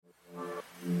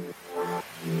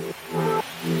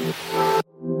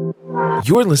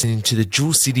You're listening to the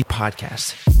Jewel City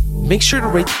Podcast. Make sure to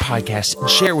rate the podcast and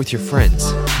share it with your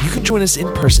friends. You can join us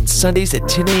in person Sundays at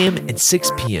 10 a.m. and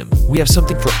 6 p.m. We have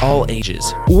something for all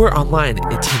ages, or online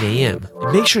at 10 a.m.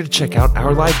 And make sure to check out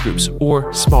our live groups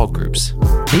or small groups.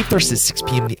 May 1st at 6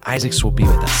 p.m. the Isaacs will be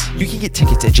with us. You can get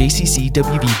tickets at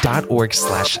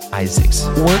jccwb.org/Isaacs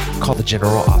or call the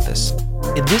general office.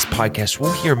 In this podcast,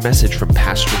 we'll hear a message from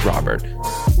Pastor Robert.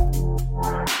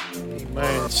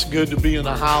 Amen. It's good to be in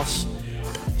the house.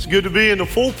 It's good to be in the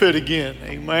pulpit again.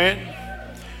 Amen.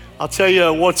 I'll tell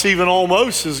you what's even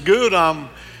almost as good. I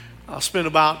spent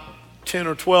about 10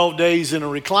 or 12 days in a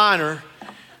recliner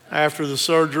after the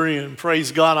surgery, and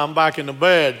praise God, I'm back in the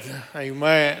bed.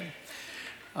 Amen.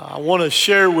 I want to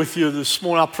share with you this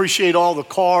morning. I appreciate all the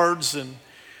cards and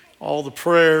all the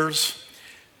prayers.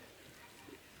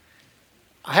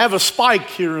 I have a spike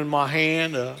here in my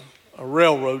hand, a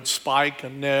railroad spike, a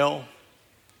nail.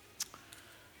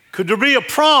 Could there be a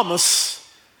promise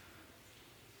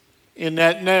in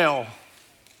that nail?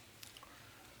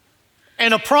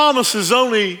 And a promise is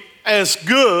only as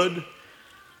good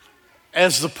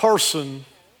as the person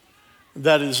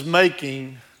that is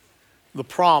making the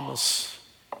promise.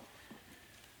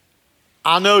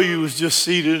 I know you was just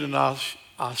seated, and I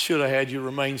should have had you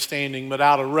remain standing, but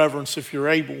out of reverence, if you're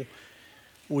able,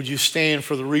 would you stand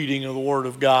for the reading of the Word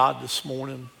of God this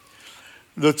morning?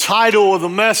 The title of the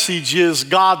message is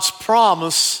God's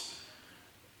Promise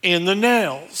in the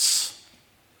Nails.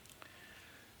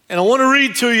 And I want to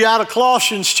read to you out of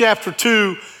Colossians chapter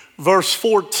 2, verse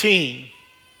 14.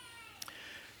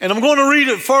 And I'm going to read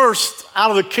it first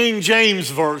out of the King James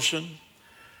Version.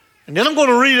 And then I'm going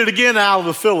to read it again out of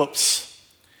the Phillips.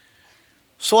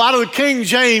 So out of the King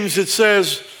James it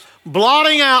says,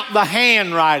 blotting out the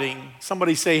handwriting.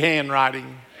 Somebody say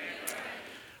handwriting.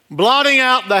 Blotting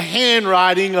out the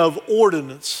handwriting of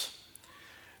ordinance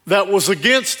that was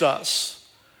against us,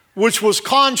 which was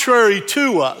contrary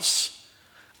to us,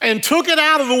 and took it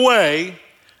out of the way,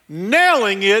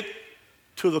 nailing it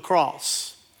to the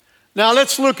cross. Now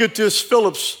let's look at this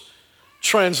Phillips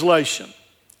translation.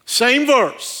 Same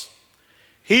verse.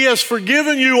 He has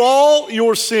forgiven you all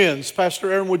your sins. Pastor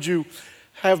Aaron, would you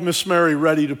have Miss Mary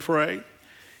ready to pray?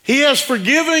 He has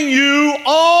forgiven you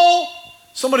all,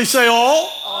 somebody say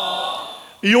all,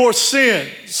 your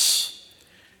sins.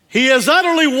 He has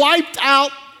utterly wiped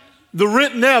out the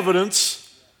written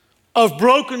evidence of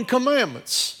broken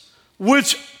commandments,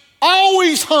 which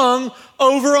always hung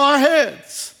over our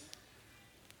heads,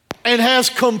 and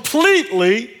has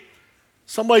completely,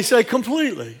 somebody say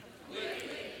completely,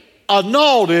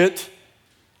 annulled it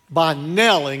by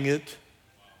nailing it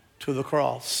to the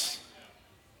cross.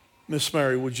 Miss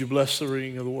Mary, would you bless the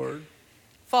reading of the Word?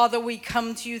 Father, we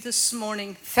come to you this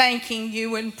morning thanking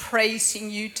you and praising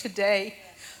you today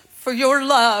for your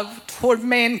love toward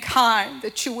mankind,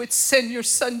 that you would send your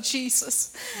son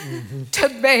Jesus to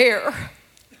bear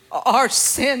our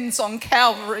sins on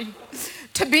Calvary,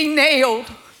 to be nailed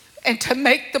and to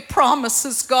make the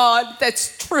promises, God,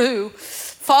 that's true.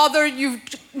 Father, you're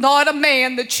not a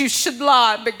man that you should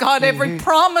lie, but God, every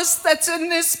promise that's in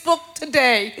this book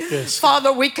today, yes,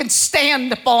 Father, we can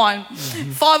stand upon.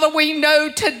 Father, we know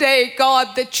today,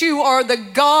 God, that you are the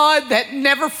God that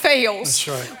never fails.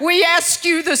 That's right. We ask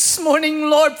you this morning,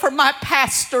 Lord, for my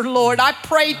pastor, Lord. I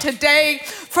pray today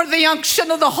for the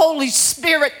unction of the Holy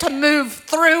Spirit to move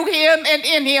through him and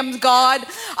in him, God.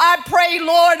 I pray,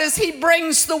 Lord, as he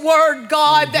brings the word,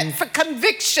 God, that for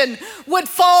conviction would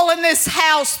fall in this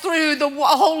house through the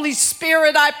Holy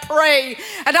Spirit, I pray.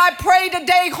 And I pray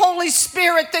today, Holy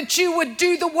Spirit, that you would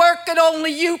do the work that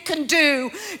only you can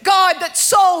do. God, that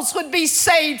souls would be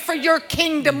saved for your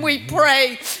kingdom, we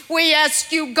pray. We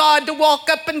ask you, God, to walk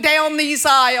up and down these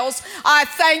aisles. I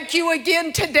thank you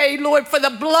again today, Lord, for the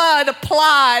blood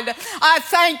applied. I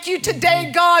thank you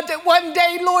today, God, that one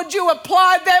day, Lord, you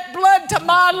applied that blood to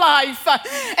my life.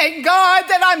 And God,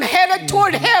 that I'm headed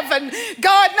toward heaven.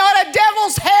 God, not a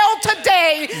devil's hell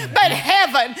today, but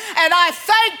heaven. And I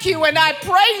thank you and I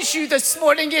praise you this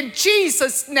morning in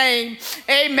Jesus' name.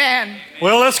 Amen.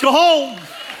 Well, let's go home.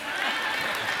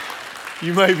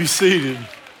 You may be seated.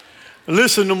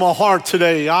 Listen to my heart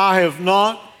today. I have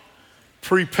not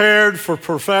prepared for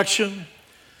perfection,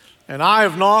 and I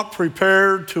have not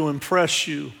prepared to impress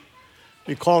you,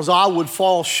 because I would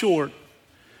fall short.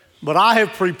 But I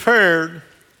have prepared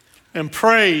and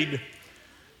prayed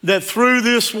that through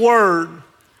this word,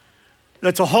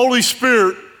 that the Holy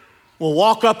Spirit will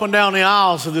walk up and down the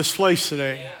aisles of this place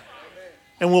today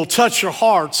and will touch your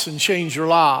hearts and change your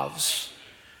lives.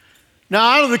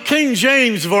 Now, out of the King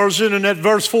James Version, in that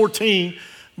verse 14,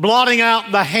 blotting out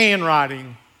the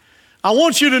handwriting, I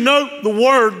want you to note the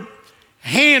word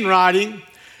handwriting,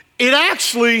 it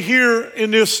actually here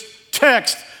in this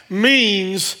text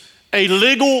means a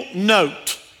legal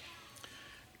note.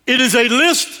 It is a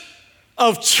list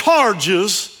of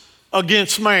charges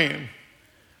against man.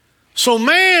 So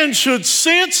man should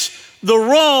sense the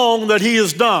wrong that he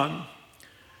has done.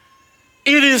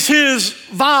 It is his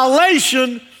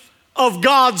violation of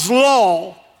God's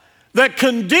law that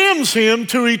condemns him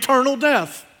to eternal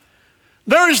death.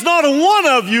 There is not a one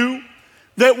of you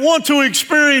that want to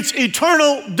experience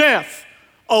eternal death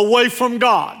away from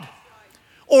God,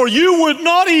 or you would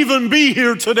not even be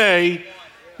here today,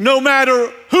 no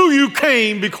matter who you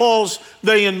came because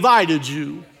they invited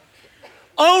you.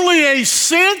 Only a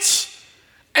sense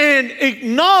and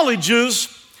acknowledges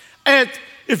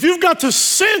if you've got the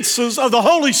senses of the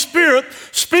Holy Spirit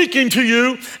speaking to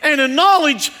you and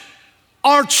acknowledge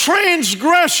our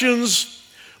transgressions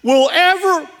will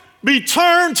ever be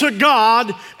turned to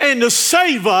God and to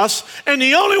save us. And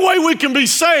the only way we can be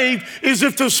saved is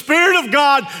if the Spirit of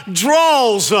God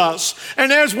draws us.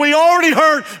 And as we already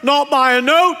heard, not by a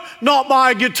note, not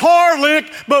by a guitar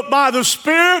lick, but by the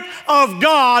Spirit of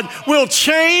God will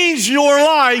change your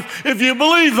life. If you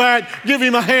believe that, give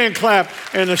him a hand clap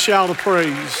and a shout of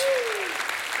praise.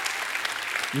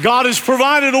 God has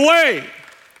provided a way.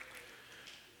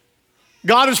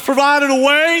 God has provided a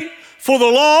way for the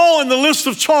law and the list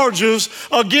of charges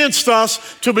against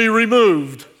us to be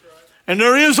removed. And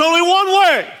there is only one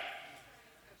way.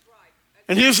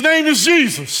 And his name is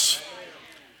Jesus.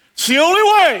 It's the only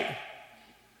way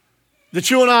that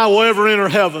you and I will ever enter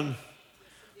heaven.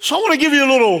 So I want to give you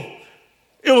a little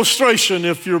illustration.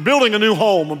 If you're building a new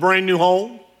home, a brand new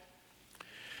home,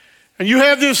 and you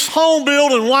have this home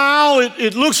built, and wow,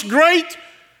 it looks great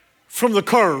from the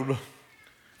curb.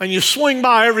 And you swing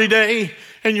by every day,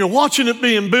 and you're watching it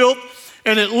being built,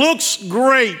 and it looks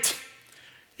great.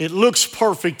 It looks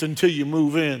perfect until you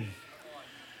move in.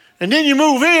 And then you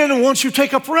move in, and once you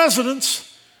take up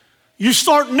residence, you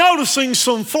start noticing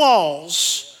some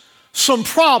flaws, some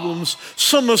problems,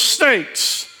 some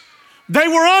mistakes. They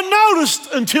were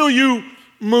unnoticed until you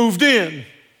moved in.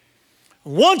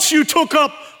 Once you took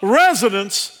up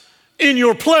residence in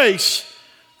your place,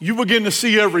 you begin to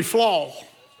see every flaw.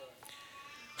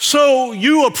 So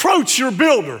you approach your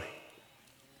builder,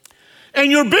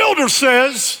 and your builder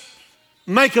says,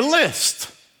 make a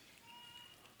list.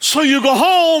 So you go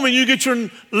home and you get your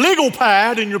legal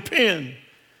pad and your pen,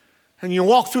 and you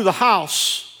walk through the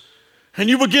house, and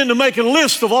you begin to make a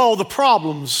list of all the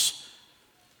problems.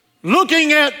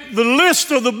 Looking at the list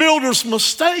of the builder's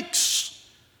mistakes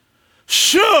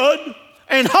should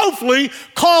and hopefully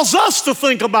cause us to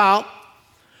think about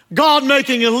God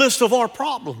making a list of our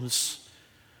problems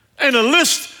and a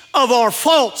list of our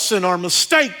faults and our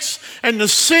mistakes and the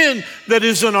sin that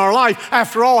is in our life.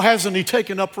 After all, hasn't he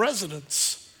taken up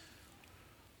residence?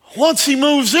 Once he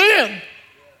moves in,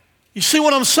 you see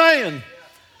what I'm saying?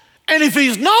 And if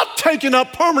he's not taken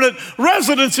up permanent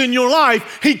residence in your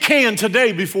life, he can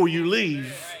today before you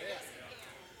leave.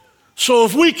 So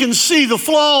if we can see the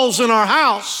flaws in our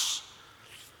house,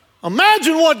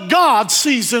 imagine what God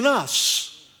sees in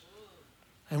us.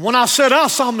 And when I said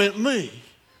us, I meant me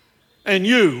and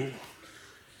you.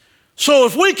 So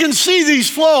if we can see these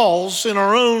flaws in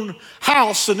our own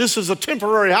house, and this is a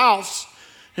temporary house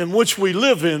in which we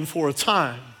live in for a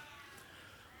time,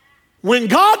 when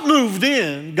God moved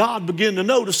in, God began to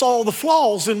notice all the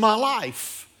flaws in my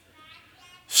life.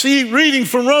 See, reading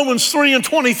from Romans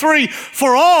 3:23,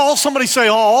 for all, somebody say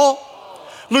all.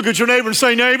 Look at your neighbor and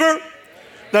say neighbor.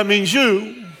 That means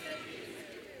you.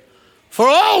 For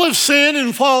all have sinned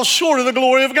and fall short of the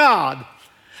glory of God.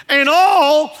 And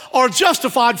all are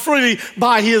justified freely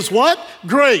by his what?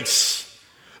 Grace.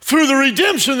 Through the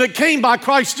redemption that came by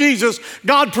Christ Jesus,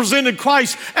 God presented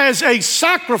Christ as a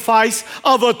sacrifice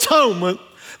of atonement,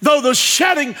 though the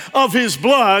shedding of his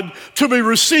blood to be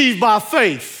received by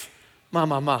faith.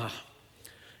 My.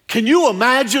 Can you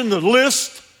imagine the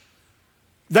list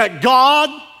that God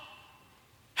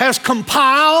has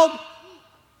compiled?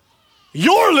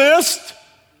 Your list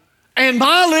and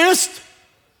my list,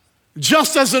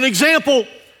 just as an example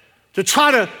to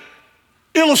try to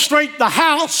illustrate the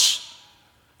house.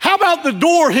 How about the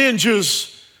door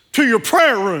hinges to your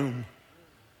prayer room?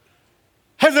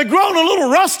 Have they grown a little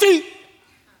rusty?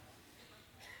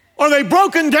 Are they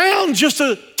broken down just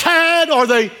a tad? Are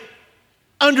they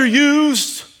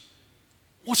underused?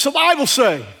 What's the Bible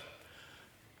say?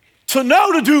 To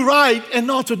know to do right and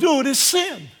not to do it is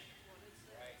sin.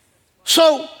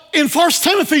 So in 1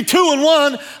 Timothy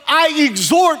 2:1, I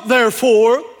exhort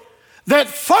therefore that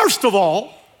first of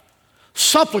all,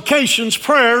 supplications,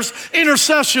 prayers,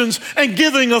 intercessions, and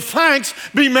giving of thanks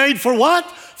be made for what?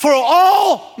 For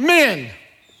all men.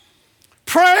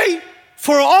 Pray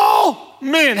for all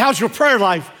men. How's your prayer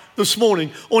life this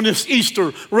morning on this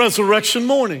Easter resurrection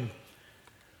morning?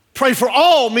 Pray for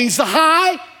all means the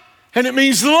high and it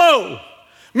means the low.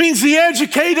 Means the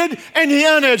educated and the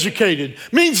uneducated.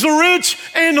 Means the rich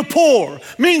and the poor.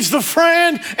 Means the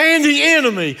friend and the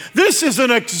enemy. This is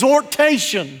an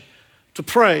exhortation to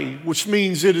pray, which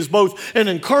means it is both an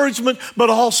encouragement but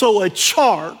also a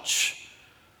charge.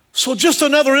 So just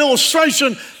another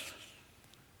illustration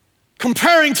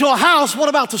comparing to a house. What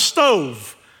about the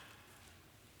stove?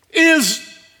 Is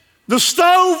the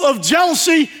stove of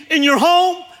jealousy in your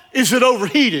home? Is it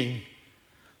overheating?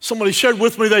 Somebody shared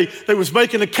with me they was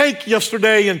baking a cake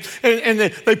yesterday and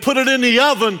they put it in the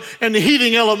oven and the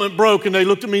heating element broke, and they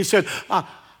looked at me and said,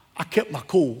 I kept my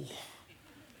cool.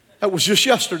 That was just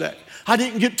yesterday. I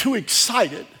didn't get too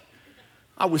excited.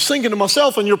 I was thinking to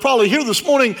myself, and you're probably here this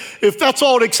morning, if that's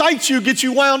all that excites you, gets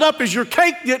you wound up, is your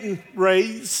cake didn't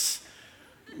raise.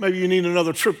 Maybe you need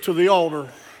another trip to the altar.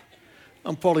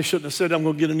 I probably shouldn't have said I'm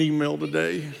going to get an email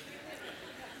today.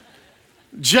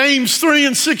 James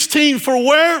 3:16, for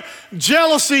where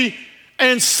jealousy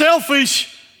and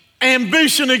selfish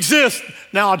ambition exist.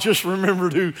 Now I just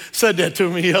remembered who said that to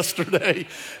me yesterday.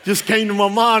 Just came to my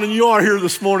mind, and you are here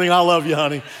this morning. I love you,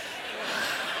 honey.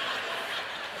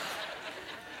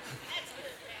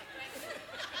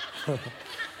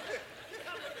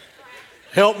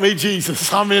 Help me,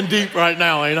 Jesus. I'm in deep right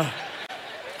now, ain't I?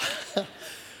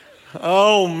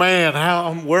 Oh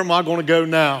man, where am I going to go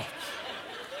now?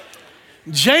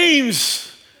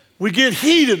 James, we get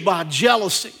heated by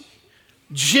jealousy.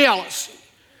 Jealousy.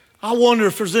 I wonder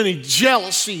if there's any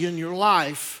jealousy in your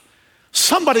life.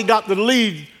 Somebody got the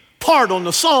lead part on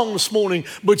the song this morning,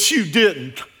 but you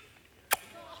didn't.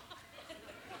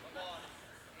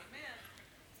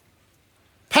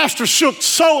 Pastor shook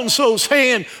so-and-so's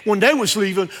hand when they was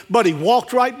leaving, but he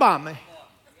walked right by me.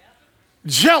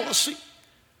 Jealousy.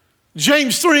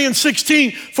 James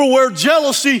 3:16, for where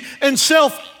jealousy and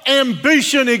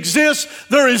self-ambition exists,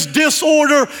 there is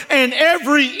disorder and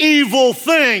every evil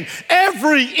thing.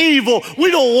 Every evil.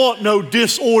 We don't want no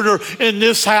disorder in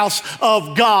this house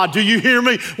of God. Do you hear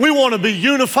me? We want to be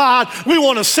unified. We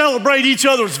want to celebrate each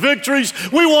other's victories.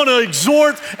 We want to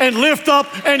exhort and lift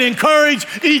up and encourage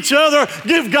each other.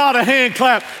 Give God a hand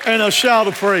clap and a shout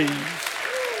of praise.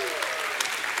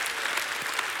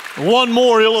 One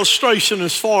more illustration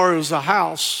as far as a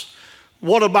house.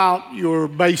 What about your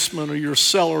basement or your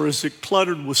cellar? Is it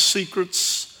cluttered with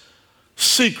secrets?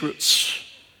 Secrets.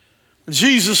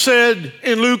 Jesus said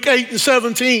in Luke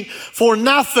 8:17, for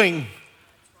nothing,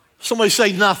 somebody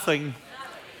say nothing.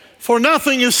 For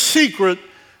nothing is secret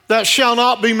that shall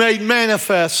not be made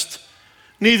manifest,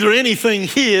 neither anything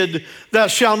hid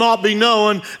that shall not be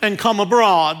known and come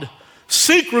abroad.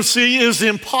 Secrecy is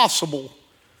impossible.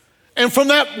 And from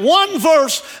that one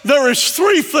verse, there is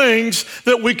three things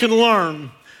that we can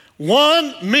learn.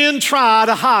 One, men try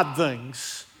to hide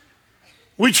things.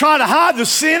 We try to hide the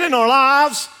sin in our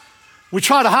lives. We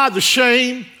try to hide the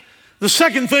shame. The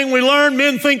second thing we learn,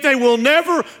 men think they will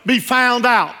never be found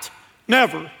out.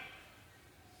 Never.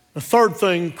 The third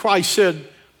thing, Christ said,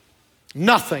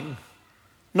 nothing,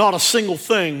 not a single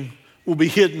thing will be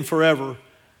hidden forever.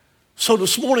 So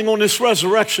this morning on this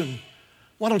resurrection,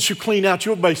 why don't you clean out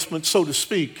your basement, so to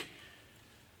speak?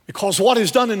 Because what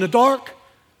is done in the dark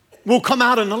will come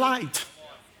out in the light.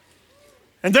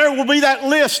 And there will be that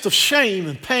list of shame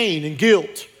and pain and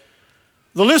guilt.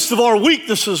 The list of our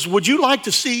weaknesses. Would you like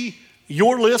to see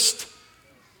your list?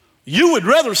 You would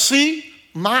rather see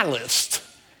my list.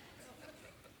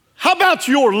 How about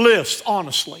your list,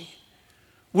 honestly?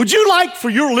 Would you like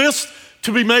for your list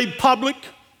to be made public?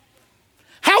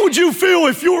 How would you feel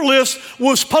if your list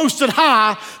was posted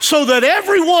high so that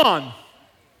everyone,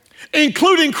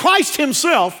 including Christ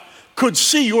himself, could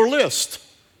see your list?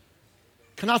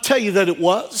 Can I tell you that it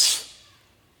was?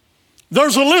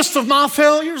 There's a list of my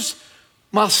failures,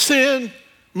 my sin,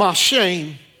 my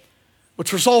shame, but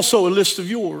there's also a list of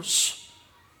yours.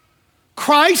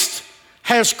 Christ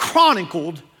has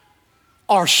chronicled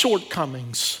our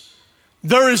shortcomings.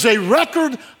 There is a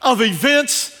record of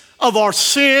events of our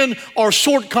sin, our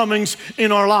shortcomings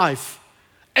in our life.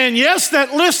 And yes,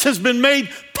 that list has been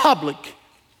made public,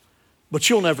 but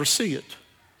you'll never see it.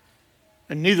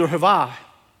 And neither have I.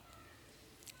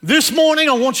 This morning,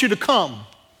 I want you to come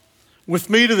with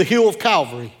me to the hill of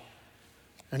Calvary.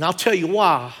 And I'll tell you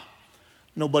why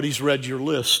nobody's read your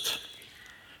list.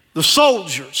 The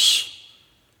soldiers,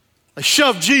 they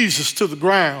shoved Jesus to the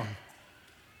ground.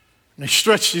 And he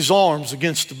stretched his arms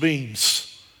against the beams.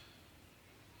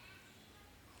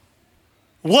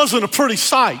 It wasn't a pretty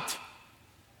sight.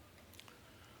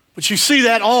 But you see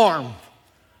that arm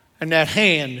and that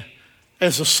hand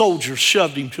as the soldier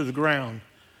shoved him to the ground,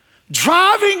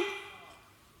 driving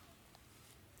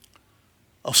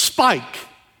a spike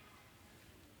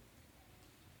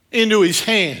into his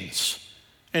hands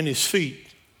and his feet.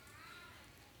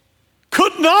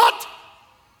 Could not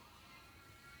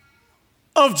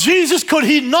of Jesus, could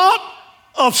he not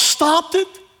have stopped it?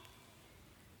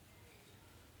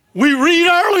 We read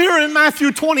earlier in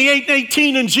Matthew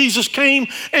 28:18, and Jesus came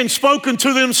and spoke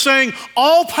unto them, saying,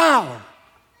 all power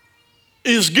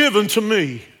is given to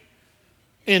me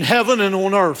in heaven and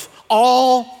on earth.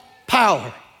 All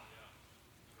power.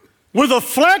 With a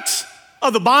flex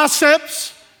of the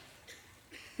biceps,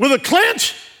 with a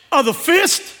clench of the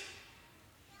fist,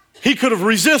 he could have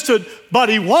resisted, but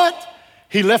he what?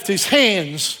 He left his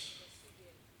hands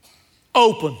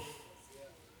open.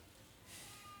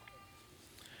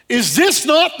 Is this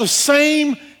not the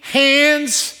same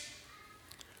hands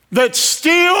that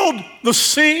stilled the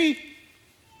sea?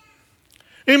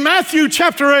 In Matthew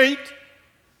chapter 8,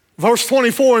 verse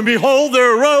 24, and behold,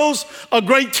 there arose a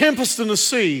great tempest in the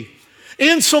sea,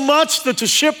 insomuch that the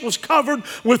ship was covered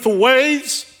with the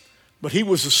waves, but he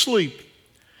was asleep.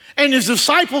 And his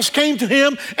disciples came to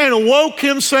him and awoke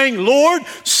him, saying, Lord,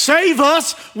 save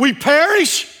us, we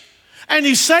perish. And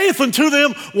he saith unto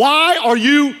them, why are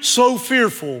you so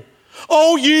fearful,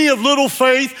 O ye of little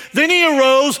faith? Then he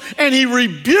arose and he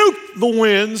rebuked the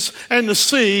winds and the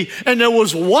sea, and there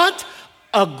was what?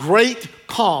 A great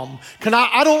calm.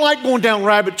 I don't like going down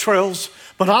rabbit trails,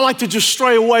 but I like to just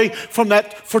stray away from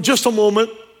that for just a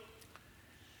moment.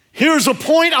 Here's a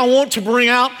point I want to bring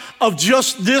out of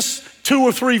just this 2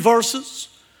 or 3 verses.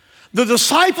 The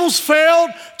disciples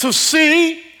failed to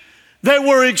see they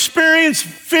were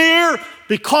experiencing fear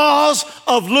because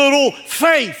of little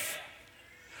faith.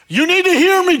 You need to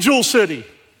hear me, Jewel City.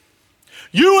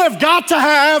 You have got to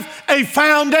have a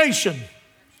foundation.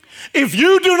 If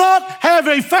you do not have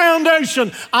a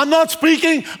foundation, I'm not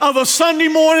speaking of a Sunday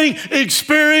morning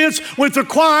experience with the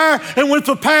choir and with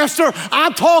the pastor.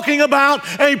 I'm talking about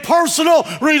a personal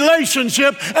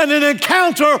relationship and an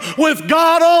encounter with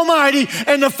God Almighty,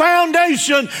 and the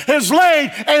foundation is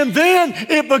laid, and then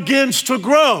it begins to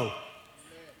grow.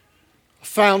 A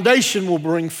foundation will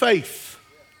bring faith.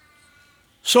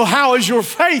 So how is your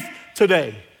faith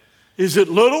today? Is it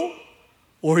little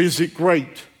or is it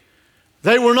great?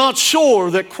 They were not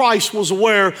sure that Christ was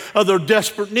aware of their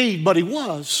desperate need, but he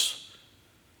was.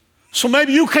 So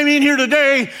maybe you came in here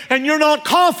today and you're not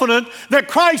confident that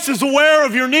Christ is aware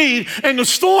of your need and the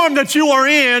storm that you are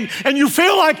in, and you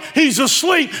feel like he's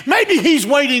asleep. Maybe he's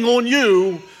waiting on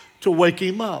you to wake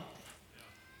him up,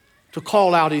 to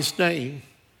call out his name.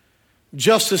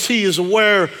 Just as he was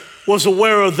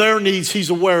aware of their needs, he's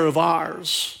aware of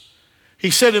ours. He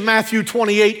said in Matthew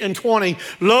 28:20,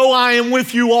 lo, I am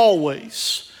with you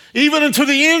always, even unto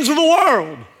the ends of the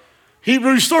world.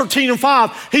 Hebrews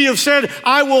 13:5, he has said,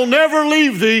 I will never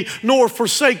leave thee nor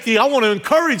forsake thee. I want to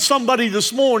encourage somebody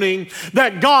this morning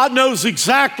that God knows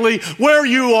exactly where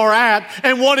you are at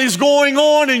and what is going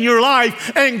on in your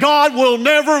life, and God will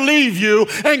never leave you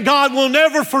and God will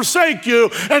never forsake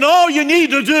you. And all you need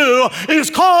to do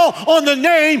is call on the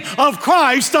name of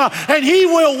Christ, and he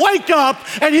will wake up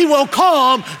and he will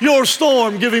calm your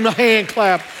storm. Give him a hand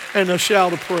clap and a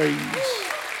shout of praise.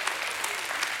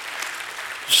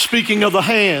 Speaking of the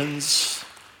hands,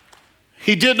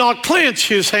 he did not clench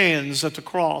his hands at the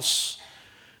cross.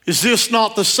 Is this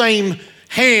not the same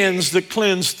hands that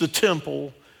cleansed the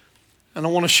temple? And I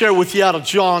want to share with you out of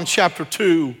John chapter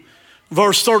 2,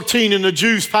 verse 13, and the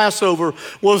Jews' Passover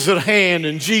was at hand,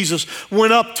 and Jesus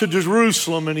went up to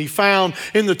Jerusalem, and he found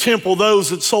in the temple those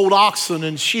that sold oxen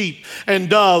and sheep and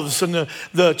doves and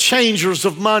the changers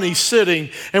of money sitting.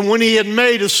 And when he had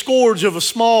made a scourge of a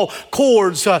small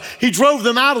cords, he drove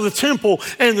them out of the temple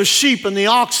and the sheep and the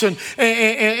oxen,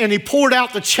 and he poured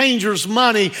out the changers'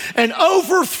 money and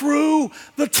overthrew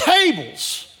the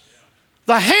tables,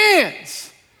 the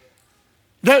hands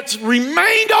that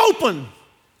remained open.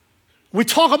 We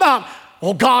talk about,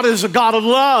 well, God is a God of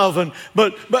love,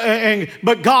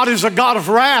 but God is a God of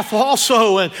wrath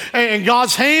also, and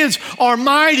God's hands are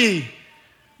mighty.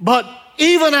 But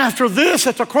even after this,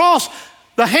 at the cross,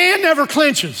 the hand never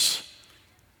clenches.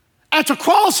 At the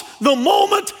cross, the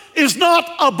moment is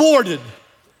not aborted.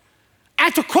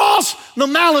 At the cross, the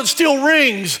mallet still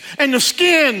rings and the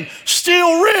skin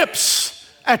still rips.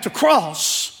 At the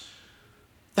cross,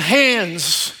 the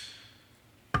hands,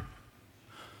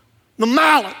 the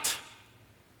mallet,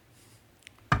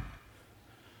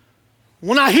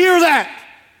 When I hear that,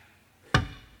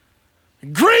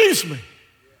 it grieves me.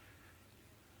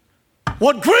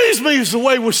 What grieves me is the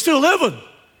way we're still living.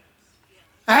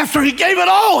 After he gave it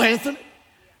all, Anthony,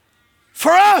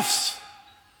 for us,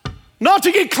 not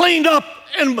to get cleaned up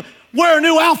and wear a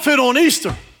new outfit on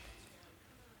Easter,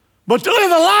 but to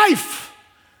live a life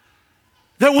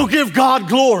that will give God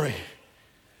glory.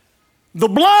 The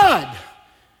blood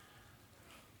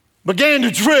began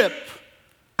to drip,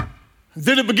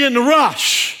 then it began to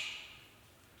rush.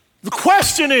 The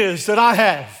question is that I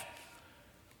have,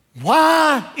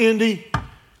 why, Indy,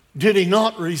 did he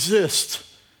not resist?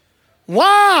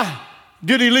 Why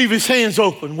did he leave his hands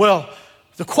open? Well,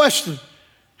 the question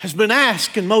has been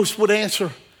asked, and most would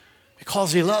answer,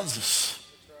 because he loves us.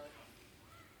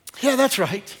 Yeah, that's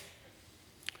right.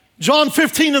 John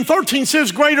 15:13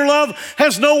 says, greater love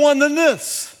has no one than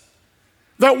this,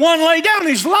 that one lay down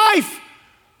his life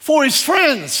for his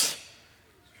friends.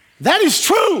 That is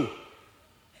true,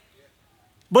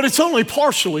 but it's only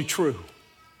partially true.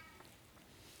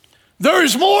 There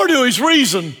is more to his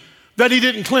reason that he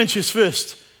didn't clench his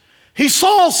fist. He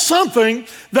saw something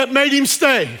that made him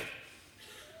stay.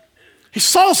 He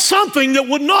saw something that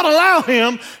would not allow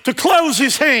him to close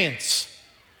his hands.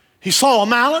 He saw a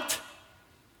mallet.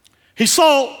 He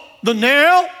saw the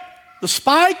nail, the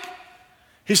spike.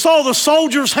 He saw the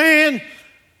soldier's hand,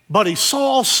 but he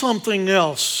saw something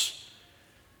else.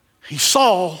 He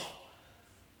saw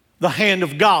the hand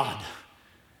of God.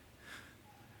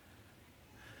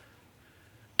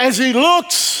 As he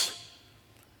looks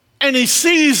and he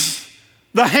sees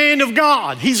the hand of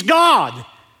God, he's God,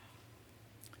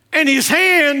 and his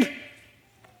hand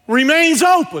remains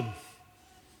open.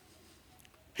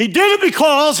 He did it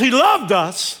because he loved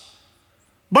us,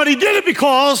 but he did it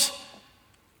because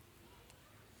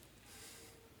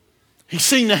he's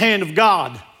seen the hand of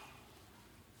God.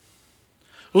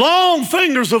 Long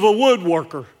fingers of a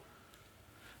woodworker,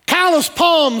 callous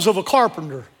palms of a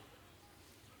carpenter.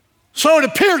 So it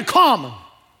appeared common.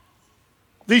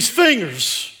 These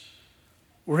fingers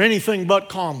were anything but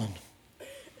common.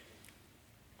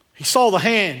 He saw the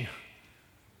hand,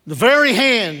 the very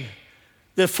hand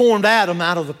that formed Adam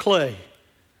out of the clay.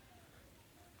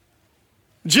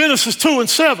 Genesis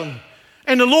 2:7,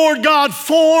 and the Lord God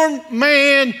formed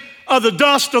man of the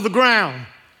dust of the ground,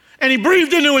 and he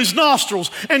breathed into his nostrils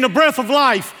and the breath of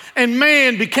life, and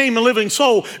man became a living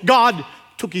soul. God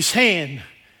took his hand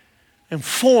and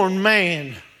formed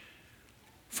man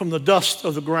from the dust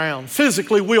of the ground.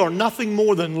 Physically, we are nothing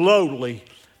more than lowly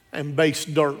and base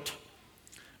dirt.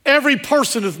 Every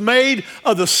person is made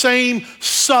of the same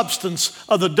substance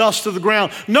of the dust of the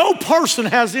ground. No person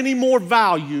has any more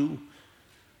value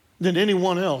than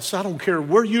anyone else. I don't care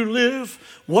where you live,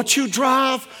 what you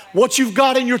drive, what you've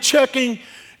got in your checking.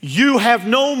 You have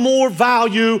no more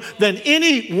value than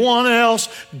anyone else.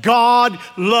 God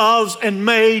loves and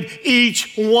made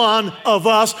each one of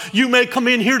us. You may come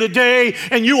in here today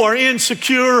and you are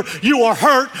insecure, you are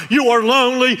hurt, you are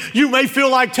lonely, you may feel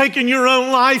like taking your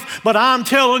own life, but I'm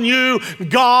telling you,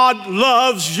 God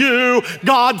loves you,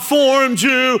 God formed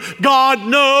you, God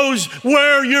knows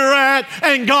where you're at,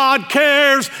 and God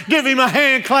cares. Give him a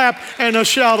hand clap and a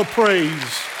shout of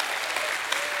praise.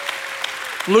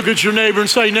 Look at your neighbor and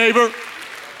say, neighbor,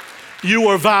 you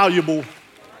are valuable.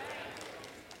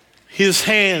 His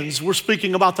hands, we're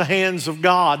speaking about the hands of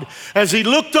God. As he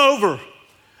looked over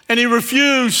and he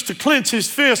refused to clench his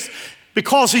fist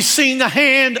because he's seen the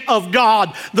hand of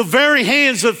God, the very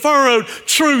hands that furrowed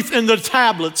truth in the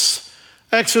tablets.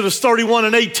 Exodus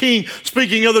 31:18,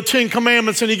 speaking of the 10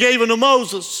 Commandments, and he gave them to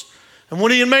Moses. And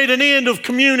when he had made an end of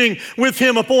communing with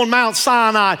him upon Mount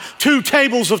Sinai, 2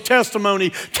 tables of testimony,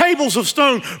 tables of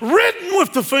stone, written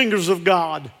with the fingers of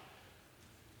God.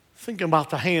 Thinking about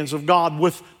the hands of God,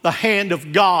 with the hand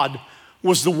of God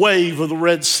was the wave of the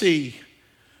Red Sea.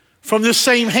 From this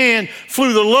same hand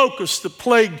flew the locusts that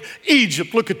plagued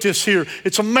Egypt. Look at this here.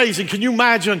 It's amazing. Can you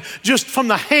imagine, just from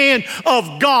the hand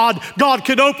of God, God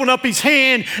could open up his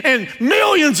hand and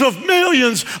millions of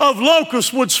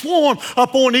locusts would swarm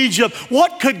upon Egypt.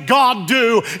 What could God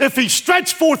do if he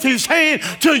stretched forth his hand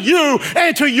to you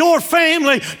and to your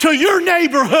family, to your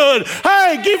neighborhood?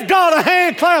 Hey, give God a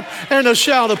hand clap and a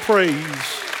shout of praise.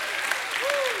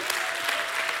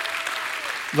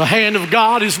 The hand of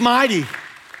God is mighty.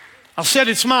 I said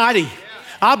it's mighty.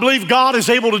 I believe God is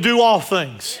able to do all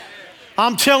things.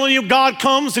 I'm telling you, God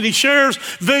comes and he shares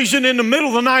vision in the middle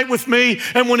of the night with me.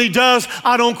 And when he does,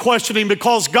 I don't question him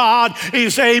because God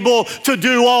is able to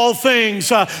do all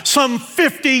things. Some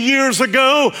 50 years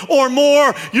ago or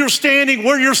more, you're standing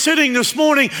where you're sitting this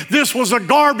morning. This was a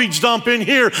garbage dump in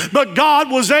here, but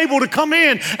God was able to come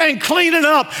in and clean it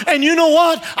up. And you know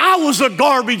what? I was a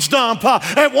garbage dump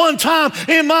at one time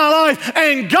in my life,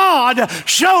 and God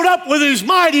showed up with his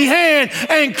mighty hand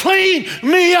and cleaned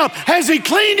me up. Has he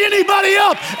cleaned anybody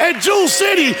up at Jewel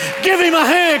City? Give him a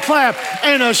hand clap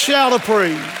and a shout of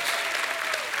praise.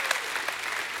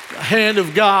 The hand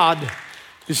of God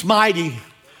is mighty.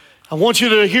 I want you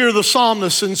to hear the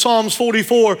psalmist in Psalms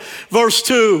 44, verse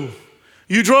 2.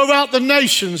 You drove out the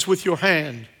nations with your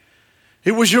hand.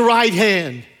 It was your right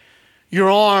hand, your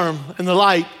arm, and the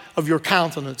light of your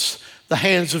countenance, the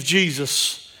hands of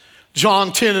Jesus.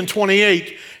 John 10 and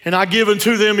 28, and I give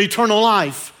unto them eternal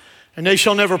life, and they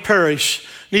shall never perish,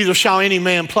 neither shall any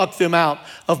man pluck them out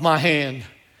of my hand.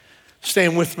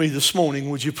 Stand with me this morning,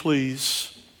 would you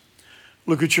please?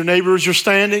 Look at your neighbor as you're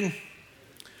standing.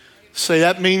 Say,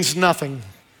 that means nothing.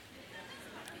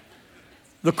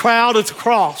 The crowd at the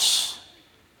cross.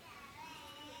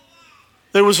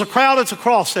 There was a crowd at the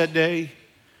cross that day,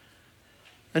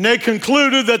 and they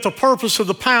concluded that the purpose of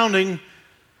the pounding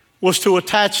was to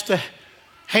attach the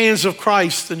hands of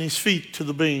Christ and his feet to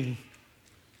the beam.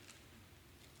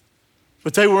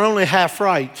 But they were only half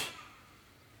right.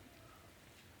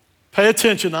 Pay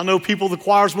attention. I know people, the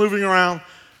choir's moving around.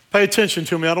 Pay attention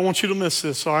to me. I don't want you to miss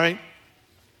this, all right?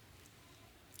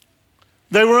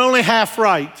 They were only half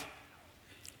right.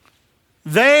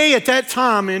 They, at that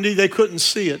time, Indy, they couldn't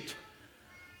see it.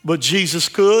 But Jesus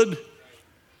could,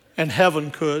 and heaven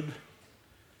could.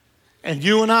 And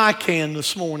you and I can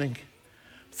this morning.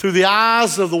 Through the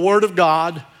eyes of the Word of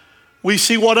God, we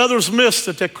see what others missed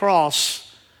at the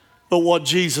cross, but what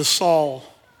Jesus saw.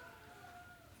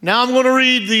 Now I'm going to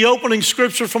read the opening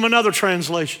scripture from another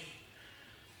translation,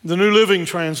 the New Living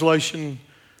Translation.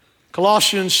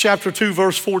 Colossians chapter 2,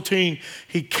 verse 14.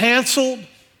 He canceled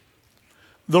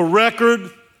the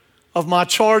record of my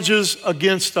charges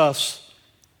against us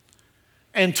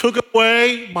and took it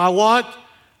away by what?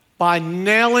 By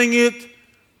nailing it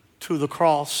to the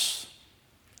cross.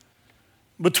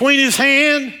 Between his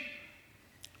hand,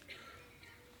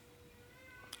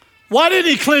 why did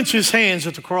he clench his hands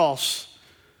at the cross?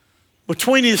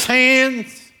 Between his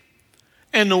hands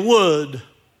and the wood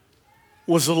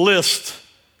was a list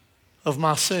of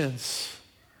my sins,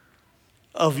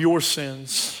 of your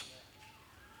sins.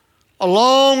 A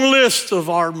long list of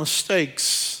our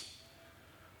mistakes,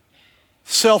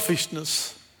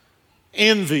 selfishness,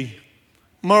 envy,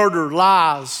 murder,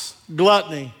 lies,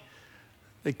 gluttony.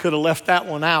 They could have left that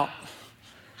one out.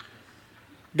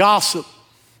 Gossip.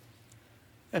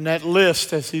 And that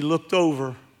list, as he looked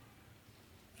over,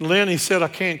 Lynn, he said, I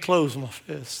can't close my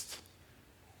fist.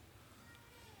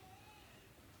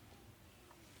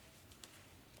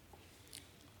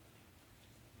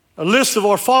 A list of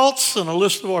our faults and a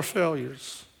list of our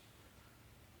failures.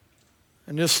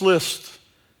 And this list,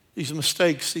 these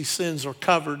mistakes, these sins are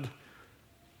covered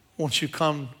once you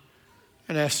come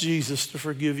and ask Jesus to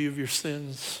forgive you of your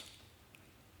sins.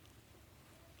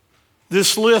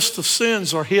 This list of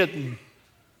sins are hidden.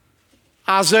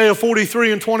 Isaiah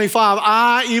 43 and 25,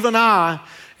 I, even I,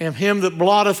 am him that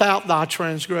blotteth out thy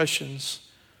transgressions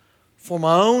for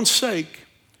my own sake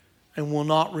and will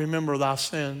not remember thy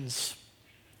sins.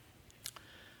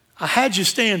 I had you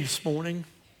stand this morning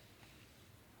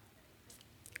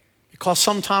because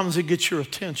sometimes it gets your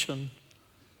attention.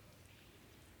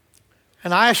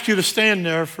 And I ask you to stand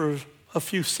there for a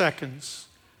few seconds.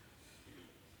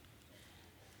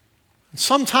 And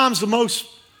sometimes the most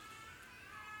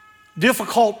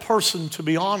difficult person to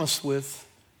be honest with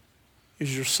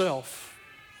is yourself.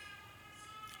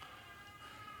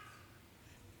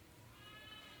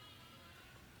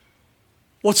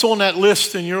 What's on that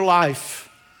list in your life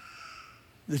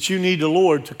that you need the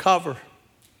Lord to cover,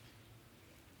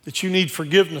 that you need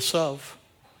forgiveness of?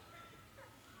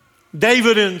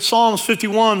 David in Psalms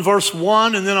 51, verse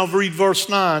 1, and then I'll read verse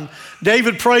 9.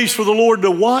 David prays for the Lord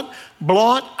to what?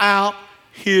 Blot out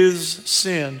his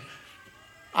sin.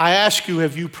 I ask you,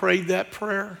 have you prayed that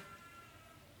prayer?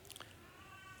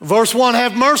 Verse 1,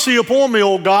 have mercy upon me,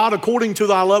 O God, according to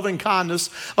thy loving kindness,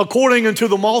 according unto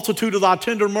the multitude of thy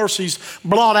tender mercies,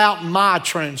 blot out my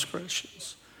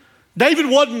transgressions. David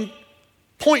wasn't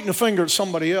pointing a finger at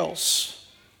somebody else.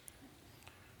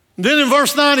 Then in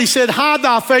verse 9 he said, hide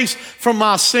thy face from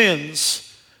my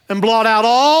sins and blot out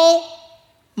all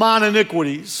mine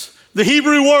iniquities. The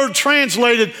Hebrew word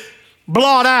translated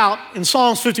blot out in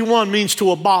Psalms 51 means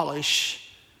to abolish,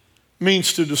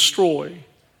 means to destroy,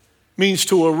 means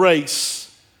to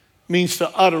erase, means to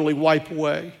utterly wipe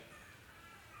away.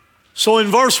 So in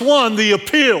verse 1, the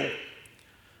appeal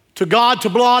to God to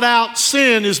blot out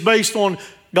sin is based on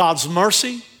God's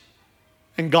mercy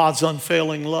and God's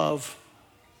unfailing love.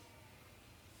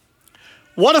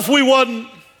 What if we wasn't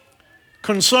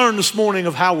concerned this morning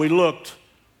of how we looked?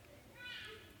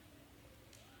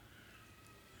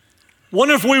 What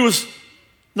if we was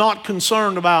not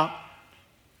concerned about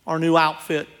our new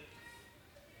outfit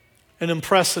and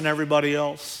impressing everybody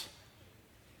else,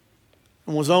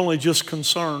 and was only just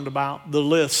concerned about the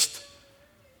list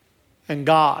and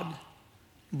God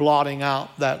blotting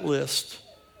out that list?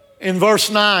 In verse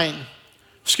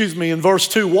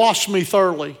 2, wash me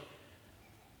thoroughly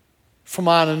from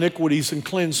mine iniquities and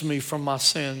cleanse me from my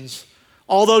sins.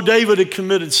 Although David had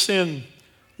committed sin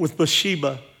with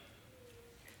Bathsheba,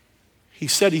 he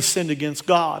said he sinned against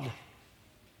God.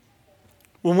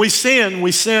 When we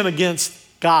sin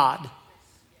against God.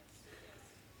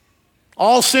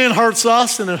 All sin hurts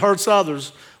us and it hurts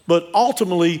others, but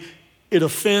ultimately it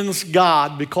offends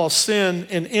God, because sin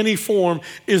in any form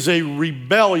is a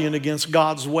rebellion against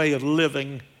God's way of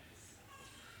living.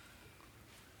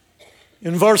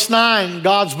 In verse 9,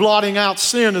 God's blotting out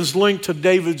sin is linked to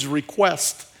David's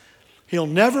request. He'll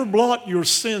never blot your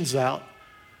sins out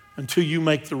until you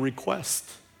make the request.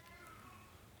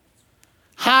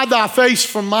 Hide thy face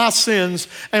from my sins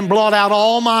and blot out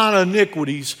all mine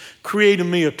iniquities. Create in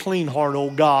me a clean heart,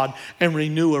 O God, and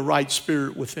renew a right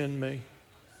spirit within me.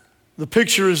 The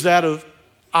picture is that of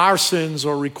our sins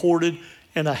are recorded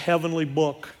in a heavenly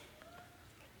book.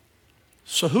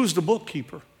 So who's the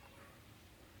bookkeeper?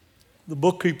 The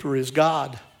bookkeeper is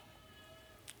God.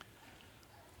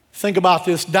 Think about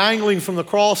this. Dangling from the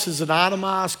cross is an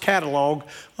itemized catalog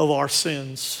of our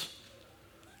sins,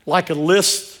 like a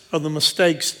list of the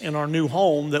mistakes in our new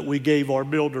home that we gave our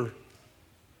builder.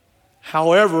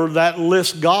 However, that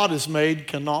list God has made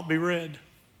cannot be read.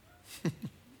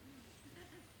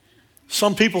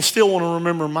 Some people still want to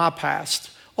remember my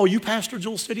past. Oh, you Pastor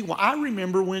Joel City? Well, I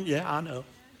remember when, yeah, I know.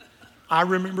 I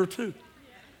remember too.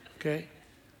 Okay?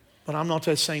 But I'm not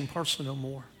that same person no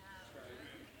more.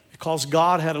 Because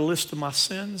God had a list of my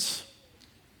sins,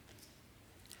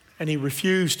 and he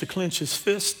refused to clench his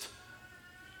fist,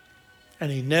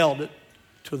 and he nailed it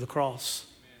to the cross.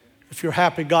 If you're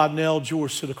happy God nailed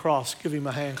yours to the cross, give him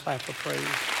a hand clap of praise.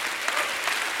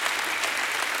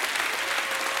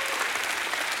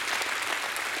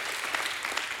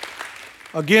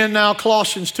 Again now,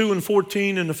 Colossians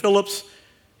 2:14 in the Phillips,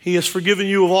 he has forgiven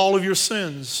you of all of your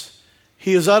sins.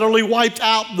 He has utterly wiped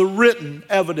out the written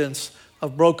evidence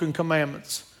of broken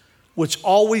commandments, which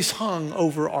always hung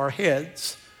over our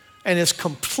heads, and has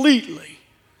completely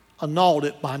annulled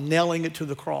it by nailing it to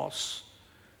the cross.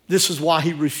 This is why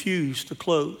he refused to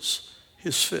close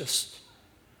his fist.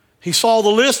 He saw the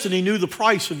list and he knew the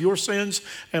price of your sins,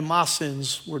 and my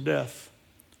sins were death.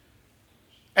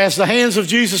 As the hands of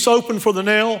Jesus opened for the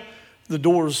nail, the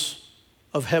doors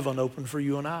of heaven opened for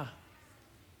you and I.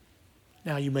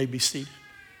 Now you may be seated.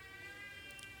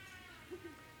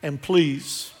 And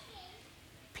please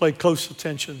pay close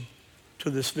attention to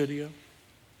this video.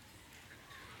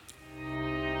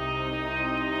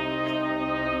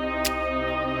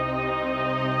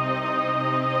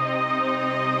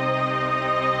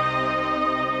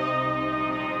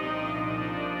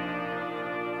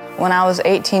 When I was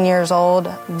 18 years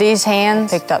old, these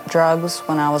hands picked up drugs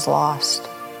when I was lost.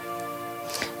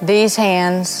 These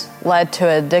hands led to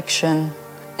addiction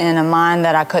in a mind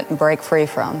that I couldn't break free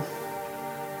from.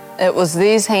 It was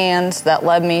these hands that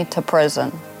led me to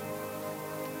prison.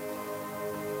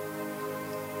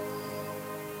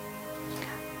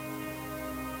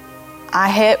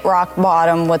 I hit rock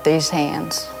bottom with these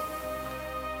hands.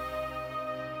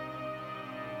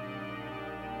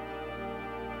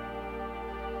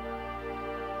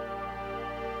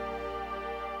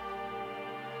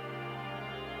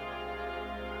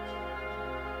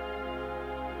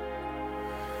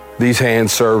 These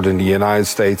hands served in the United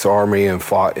States Army and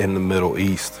fought in the Middle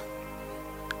East.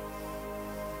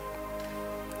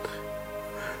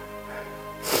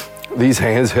 These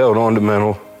hands held on to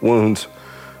mental wounds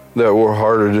that were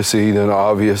harder to see than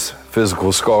obvious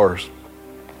physical scars.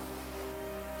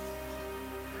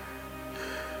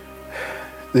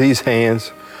 These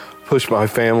hands pushed my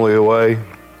family away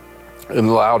and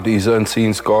allowed these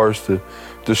unseen scars to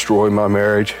destroy my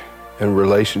marriage and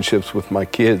relationships with my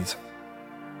kids.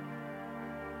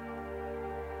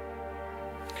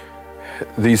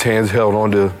 These hands held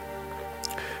on to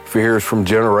fears from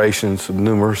generations of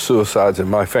numerous suicides in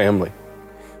my family.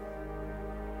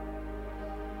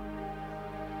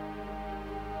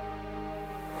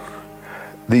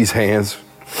 These hands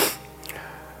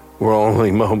were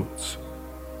only moments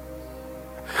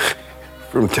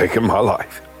from taking my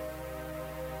life.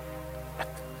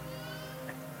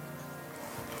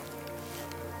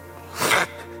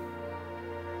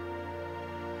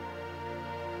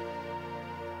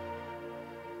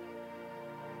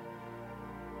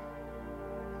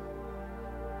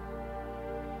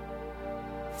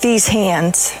 These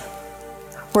hands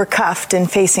were cuffed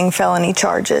and facing felony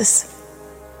charges.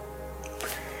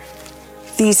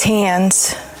 These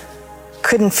hands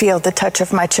couldn't feel the touch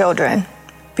of my children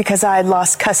because I had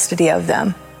lost custody of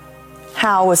them.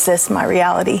 How was this my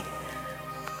reality?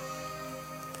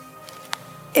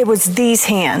 It was these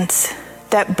hands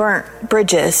that burnt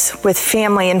bridges with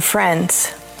family and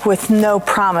friends with no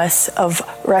promise of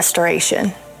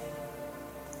restoration.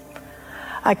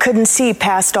 I couldn't see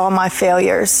past all my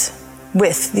failures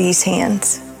with these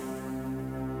hands.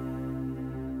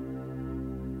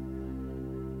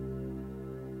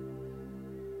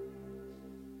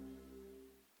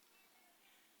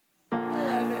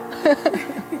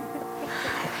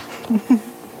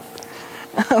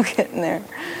 I'm getting there.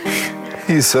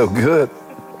 He's so good.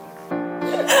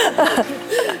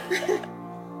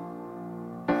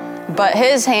 But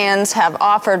his hands have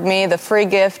offered me the free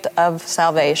gift of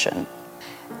salvation.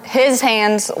 His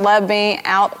hands led me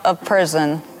out of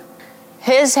prison.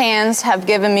 His hands have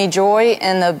given me joy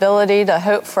and the ability to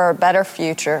hope for a better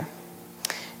future.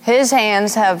 His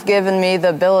hands have given me the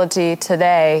ability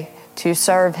today to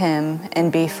serve him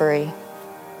and be free.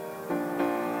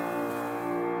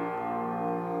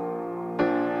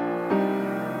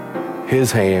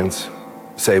 His hands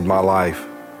saved my life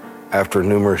after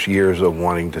numerous years of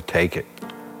wanting to take it.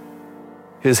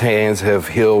 His hands have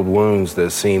healed wounds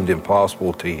that seemed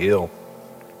impossible to heal.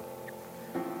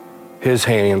 His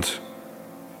hands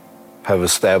have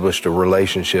established a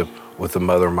relationship with the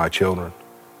mother of my children.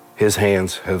 His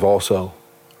hands have also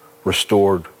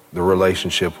restored the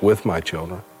relationship with my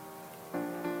children.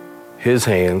 His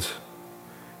hands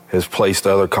has placed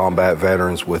other combat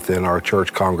veterans within our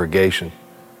church congregation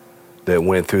that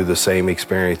went through the same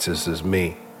experiences as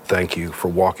me. Thank you for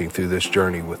walking through this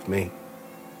journey with me.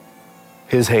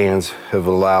 His hands have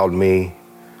allowed me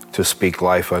to speak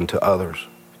life unto others,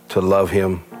 to love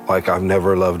him like I've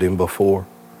never loved him before,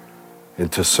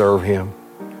 and to serve him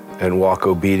and walk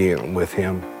obedient with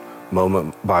him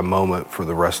moment by moment for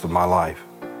the rest of my life.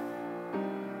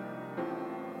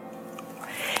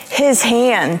 His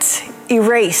hands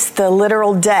erased the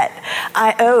literal debt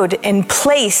I owed and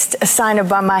placed a sign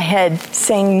above my head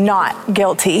saying not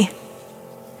guilty.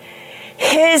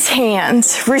 His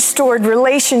hands restored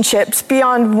relationships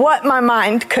beyond what my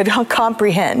mind could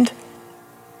comprehend.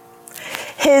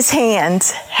 His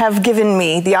hands have given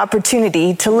me the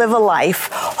opportunity to live a life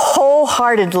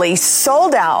wholeheartedly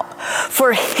sold out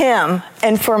for him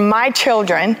and for my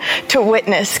children to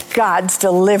witness God's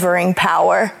delivering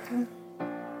power.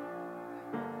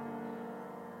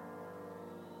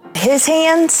 His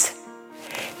hands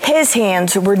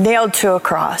were nailed to a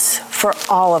cross for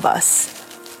all of us.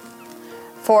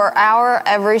 For our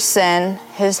every sin,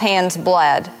 his hands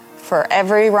bled. For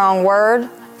every wrong word,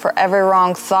 for every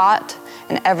wrong thought,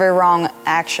 and every wrong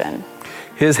action.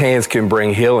 His hands can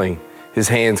bring healing. His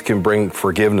hands can bring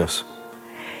forgiveness.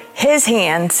 His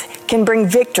hands can bring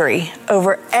victory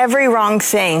over every wrong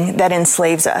thing that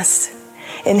enslaves us.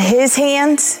 In his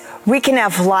hands, we can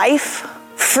have life,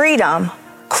 freedom,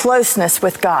 closeness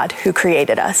with God who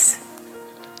created us.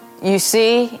 You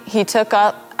see, he took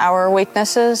up our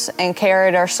weaknesses and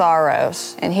carried our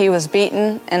sorrows, and he was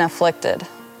beaten and afflicted.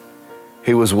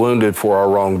 He was wounded for our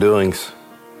wrongdoings.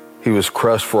 He was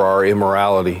crushed for our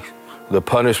immorality. The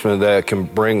punishment that can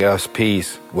bring us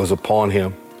peace was upon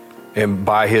him, and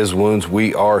by his wounds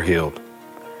we are healed.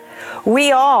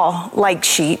 We all, like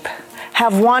sheep,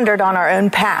 have wandered on our own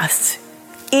paths.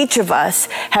 Each of us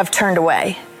have turned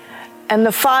away, and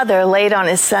the Father laid on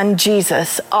his Son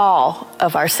Jesus all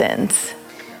of our sins.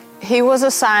 He was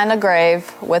assigned a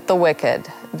grave with the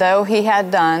wicked, though he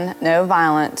had done no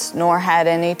violence, nor had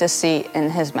any deceit in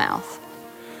his mouth.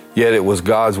 Yet it was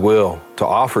God's will to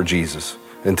offer Jesus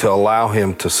and to allow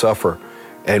him to suffer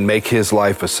and make his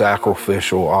life a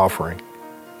sacrificial offering.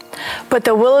 But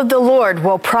the will of the Lord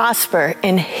will prosper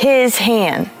in his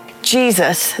hand.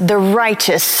 Jesus, the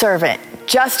righteous servant,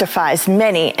 justifies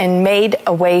many and made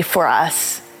a way for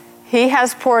us. He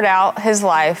has poured out his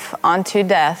life unto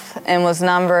death and was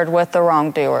numbered with the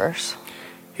wrongdoers.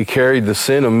 He carried the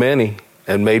sin of many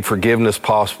and made forgiveness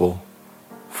possible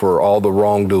for all the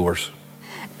wrongdoers.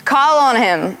 Call on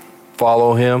him.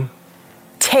 Follow him.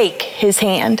 Take his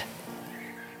hand.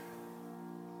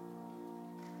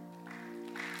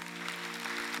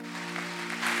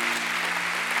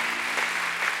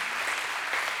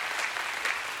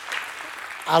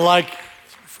 I'd like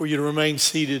for you to remain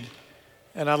seated,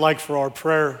 and I'd like for our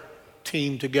prayer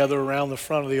team to gather around the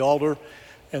front of the altar,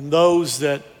 and those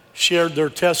that shared their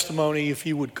testimony, if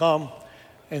you would come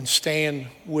and stand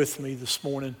with me this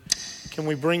morning. Can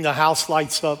we bring the house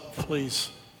lights up,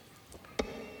 please?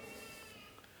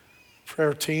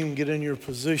 Prayer team, get in your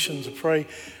position to pray.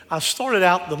 I started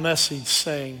out the message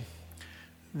saying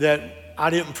that I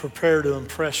didn't prepare to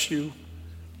impress you.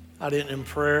 I didn't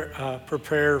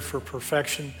prepare for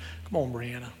perfection. Come on,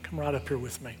 Brianna, come right up here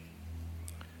with me.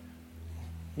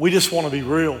 We just want to be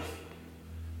real.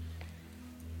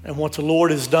 And what the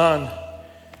Lord has done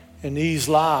in these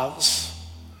lives,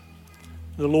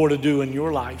 the Lord will do in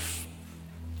your life.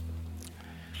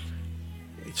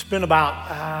 It's been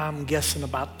about, I'm guessing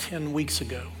about 10 weeks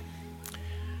ago.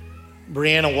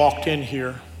 Brianna walked in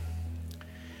here,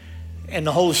 and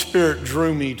the Holy Spirit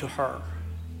drew me to her.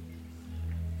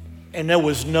 And there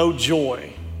was no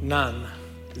joy, none,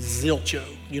 zilcho.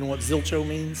 You know what zilcho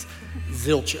means?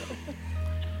 Zilcho.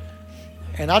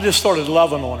 And I just started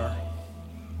loving on her,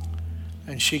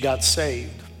 and she got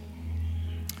saved.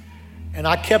 And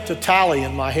I kept a tally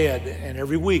in my head, and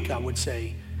every week I would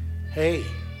say, hey,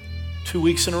 2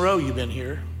 weeks in a row you've been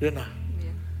here, didn't I? Yeah.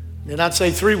 Then I'd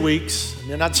say 3 weeks, and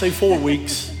then I'd say 4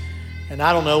 weeks, and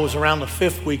I don't know, it was around the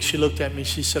 5th week she looked at me,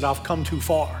 she said, I've come too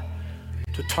far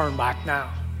to turn back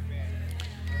now.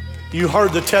 You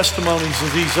heard the testimonies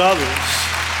of these others.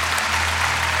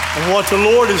 And what the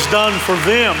Lord has done for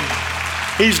them,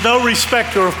 He's no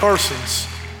respecter of persons.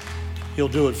 He'll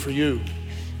do it for you.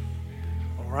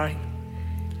 All right?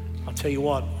 I'll tell you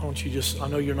what, why don't you just, I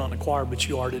know you're not in the choir, but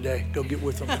you are today. Go get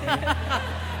with them.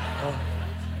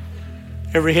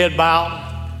 Every head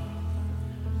bowed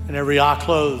and every eye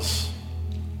closed.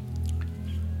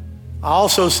 I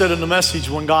also said in the message,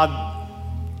 when God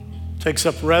takes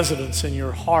up residence in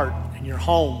your heart, in your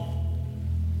home,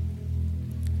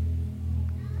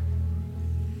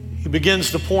 He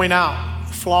begins to point out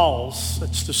the flaws.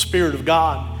 That's the Spirit of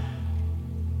God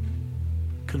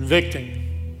convicting.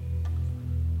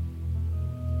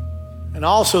 And I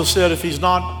also said if He's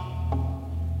not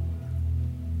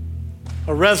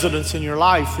a residence in your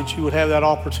life, that you would have that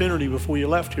opportunity before you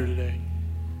left here today.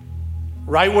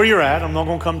 Right where you're at. I'm not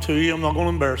going to come to you. I'm not going to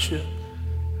embarrass you.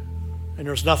 And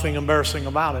there's nothing embarrassing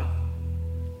about it.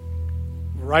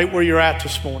 Right where you're at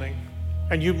this morning.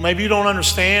 And maybe you don't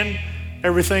understand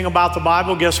everything about the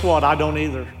Bible. Guess what? I don't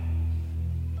either.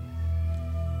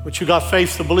 But you got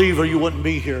faith to believe or you wouldn't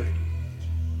be here.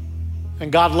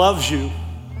 And God loves you.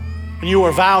 And you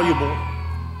are valuable.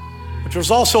 But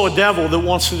there's also a devil that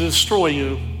wants to destroy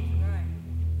you.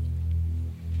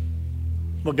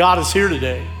 But God is here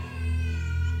today.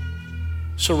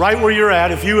 So right where you're at,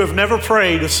 if you have never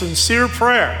prayed a sincere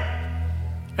prayer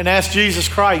and asked Jesus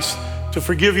Christ to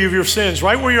forgive you of your sins,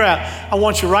 right where you're at, I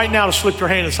want you right now to slip your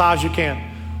hand as high as you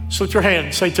can. Slip your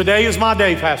hand. Say, today is my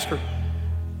day, Pastor.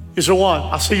 Is there one?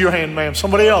 I see your hand, ma'am.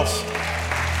 Somebody else.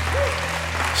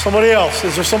 Somebody else.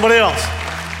 Is there somebody else?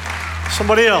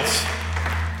 Somebody else.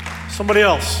 Somebody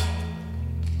else.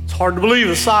 It's hard to believe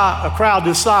a crowd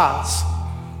this size.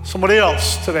 Somebody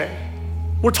else today.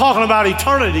 We're talking about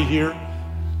eternity here.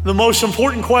 The most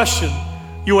important question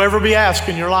you'll ever be asked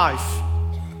in your life.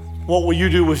 What will you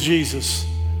do with Jesus?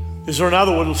 Is there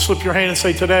another one? Slip your hand and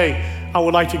say, today, I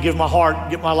would like to give my heart,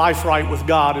 get my life right with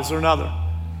God. Is there another?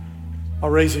 By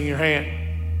raising your hand.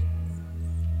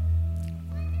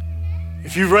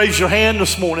 If you raise your hand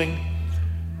this morning,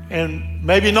 and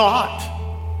maybe not,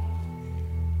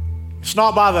 it's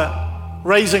not by the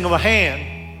raising of a hand,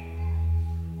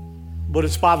 but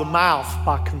it's by the mouth,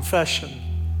 by confession.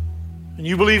 And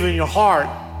you believe in your heart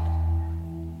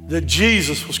that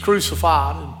Jesus was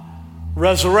crucified and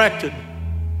resurrected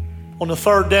on the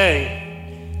third day.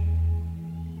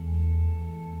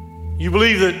 You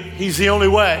believe that He's the only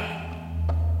way.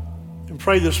 And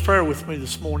pray this prayer with me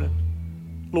this morning.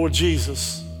 Lord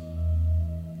Jesus,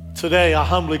 today I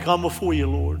humbly come before you,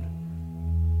 Lord,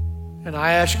 and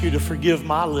I ask you to forgive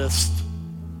my list,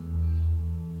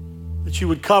 that you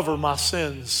would cover my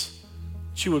sins,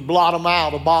 that you would blot them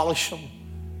out, abolish them,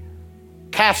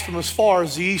 cast them as far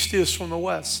as the east is from the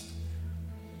west.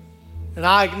 And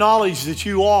I acknowledge that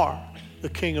you are the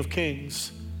King of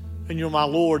Kings, and you're my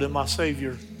Lord and my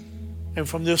Savior. And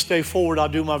from this day forward, I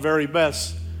do my very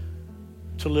best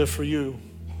to live for you.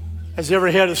 As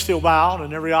every head is still bowed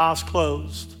and every eye is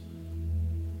closed,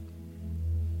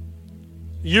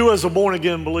 you as a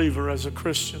born-again believer, as a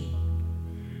Christian,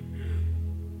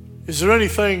 is there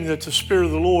anything that the Spirit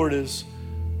of the Lord has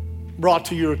brought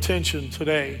to your attention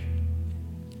today?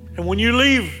 And when you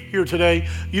leave here today,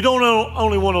 you don't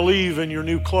only want to leave in your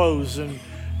new clothes and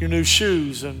your new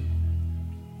shoes,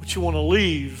 but you want to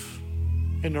leave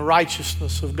in the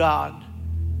righteousness of God.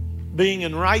 Being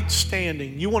in right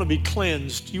standing. You want to be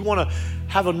cleansed. You want to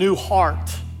have a new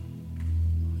heart.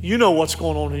 You know what's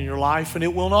going on in your life, and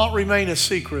it will not remain a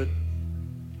secret.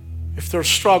 If there's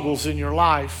struggles in your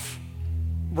life,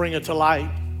 bring it to light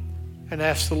and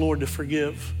ask the Lord to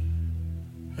forgive.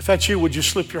 If that's you, would you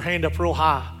slip your hand up real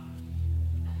high?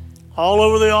 All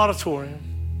over the auditorium.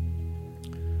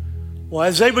 Well,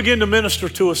 as they begin to minister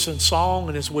to us in song,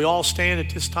 and as we all stand at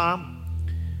this time,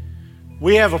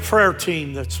 we have a prayer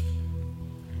team that's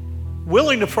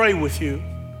willing to pray with you.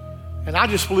 And I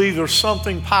just believe there's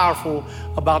something powerful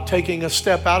about taking a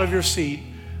step out of your seat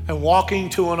and walking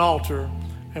to an altar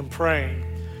and praying.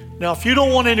 Now, if you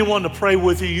don't want anyone to pray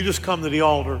with you, you just come to the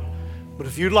altar. But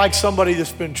if you'd like somebody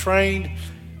that's been trained,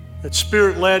 that's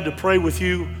Spirit-led to pray with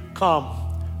you, come.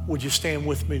 Would you stand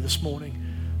with me this morning?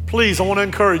 Please, I want to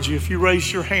encourage you, if you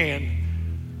raise your hand,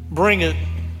 bring it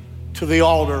to the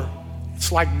altar.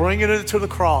 It's like bringing it to the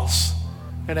cross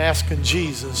and asking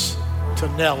Jesus to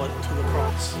nail it to the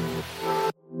cross.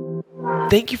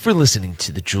 Thank you for listening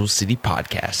to the Jewel City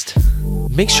Podcast.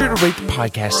 Make sure to rate the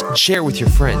podcast and share it with your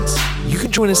friends. You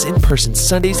can join us in person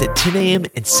Sundays at 10 a.m.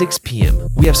 and 6 p.m.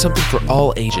 We have something for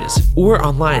all ages, or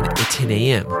online at 10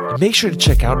 a.m. And make sure to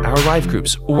check out our live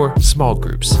groups or small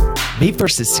groups. May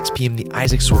 1st at 6 p.m. the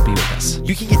Isaacs will be with us.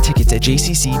 You can get tickets at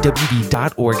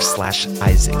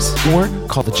jccwb.org/Isaacs or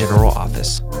call the general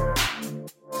office.